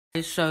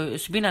So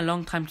it's been a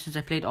long time since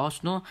I played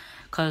Arsenal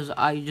because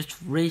I just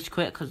rage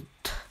quit because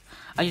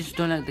I just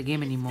don't like the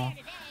game anymore.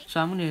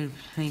 So I'm gonna be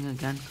playing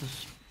again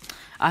because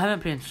I haven't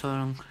played in so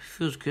long. It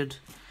feels good.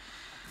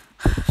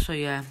 So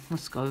yeah,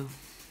 let's go.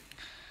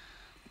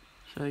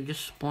 So I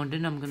just spawned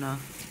in. I'm gonna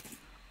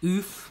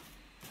oof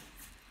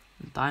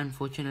die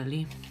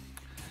unfortunately.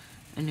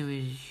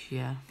 Anyways,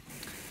 yeah.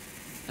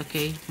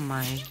 Okay,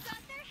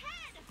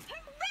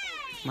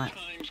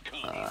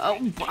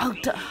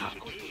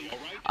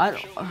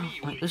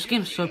 this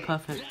game's so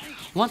perfect.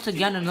 Once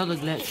again, another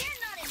glitch.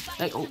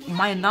 Like,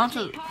 my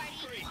announcer.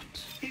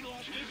 What?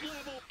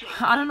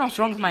 I don't know what's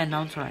wrong with my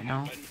announcer right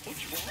now.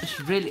 It's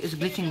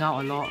glitching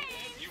out a lot.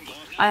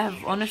 I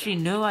have honestly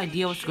no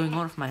idea what's going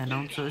on with my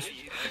announcer.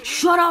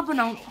 Shut up,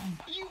 announcer!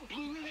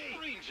 Oh,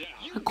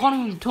 I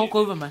can't even talk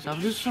over myself.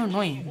 This is so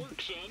annoying.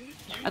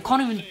 I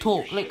can't even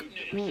talk. Like,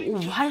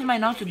 why is my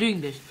announcer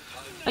doing this?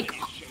 Like,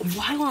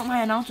 why won't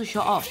my announcer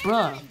shut up,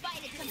 bruh?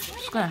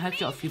 Just gonna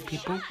headshot a few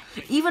people.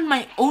 Even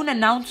my own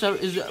announcer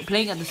is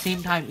playing at the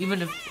same time,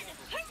 even if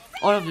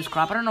all of this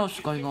crap. I don't know what's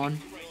going on.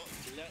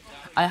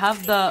 I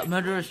have the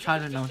murderous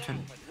child announcer.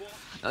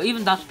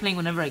 Even that's playing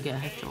whenever I get a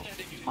headshot.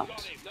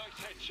 What?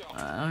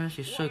 I'm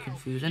honestly so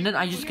confused. And then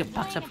I just get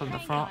backstabbed from the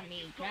front.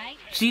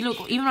 See,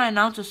 look, even my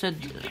announcer said,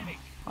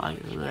 I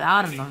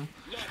don't know.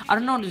 I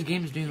don't know what this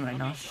game is doing right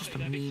now. It's just a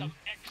meme.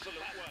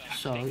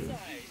 So,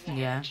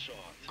 yeah.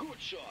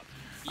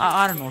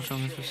 I don't know what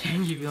I'm supposed to say,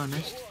 to be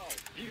honest.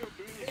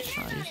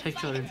 So I just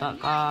headshotted that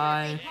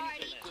guy.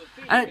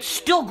 And it's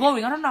still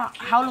going. I don't know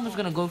how long it's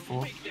gonna go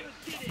for.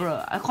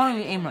 Bro, I can't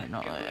even aim right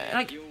now.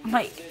 Like,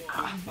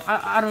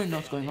 I don't even know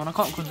what's going on. I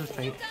can't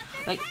concentrate.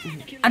 Like,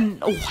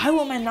 and why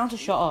won't my announcer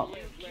shut up?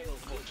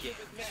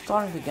 It's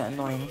starting to get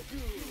annoying.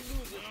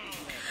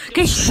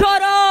 Okay,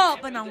 shut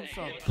up,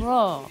 announcer,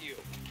 bro.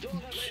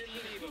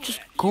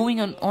 Just going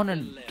on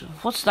and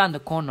what's that in the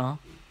corner?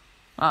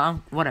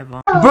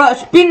 Whatever. Bro,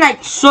 it's been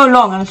like so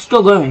long and it's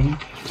still going.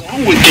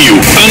 With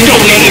you,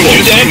 don't let him do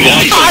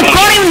that. I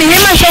can't even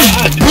hear myself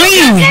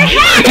breathe.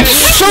 It's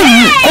so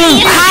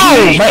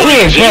ow, my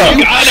ears, bro.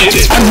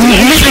 I'm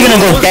literally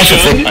gonna go deaf if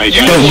it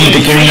don't need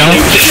to hear me now.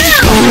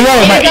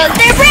 Whoa, my. There goes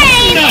their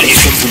brain.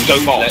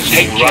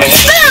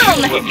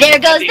 Boom! There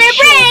goes their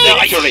brain.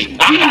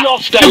 You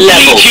lost a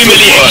level.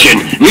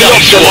 Humiliation. We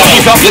lost a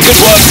level. Keep up the good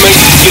work, mate.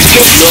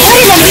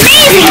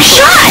 Amazing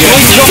shot.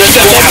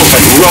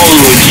 Wrong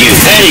with you.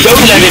 Hey,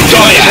 don't let him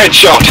die a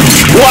headshot.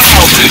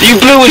 Wow, you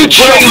blew his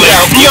brains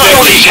out right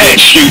on his head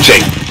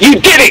shooting. You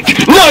did it.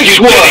 Nice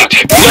work.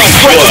 Nice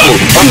work.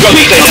 I'm going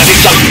to say that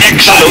is some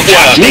excellent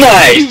work.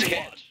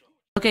 Nice.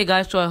 Okay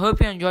guys, so I hope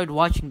you enjoyed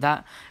watching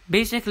that.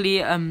 Basically,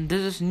 there's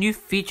this new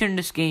feature in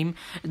this game.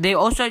 They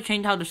also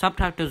changed how the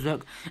subtitles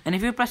look. And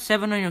if you press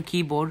 7 on your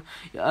keyboard,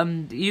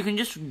 you can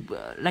just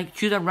like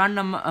choose a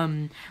random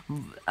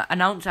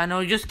announcer, and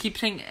it'll just keep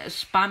saying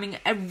spamming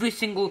every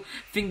single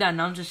thing the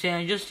announcer says,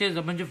 and it just says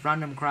a bunch of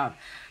random crap.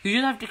 You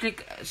just have to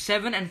click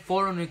 7 and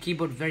 4 on your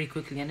keyboard very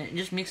quickly, and it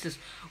just makes this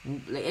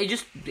like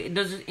it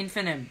does this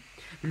infinite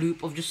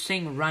loop of just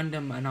saying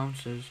random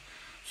announcers.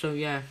 So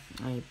yeah,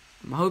 I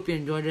hope you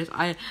enjoyed this.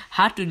 I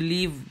had to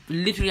leave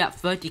literally at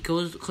 30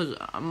 kills because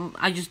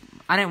I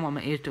didn't want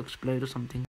my ears to explode or something.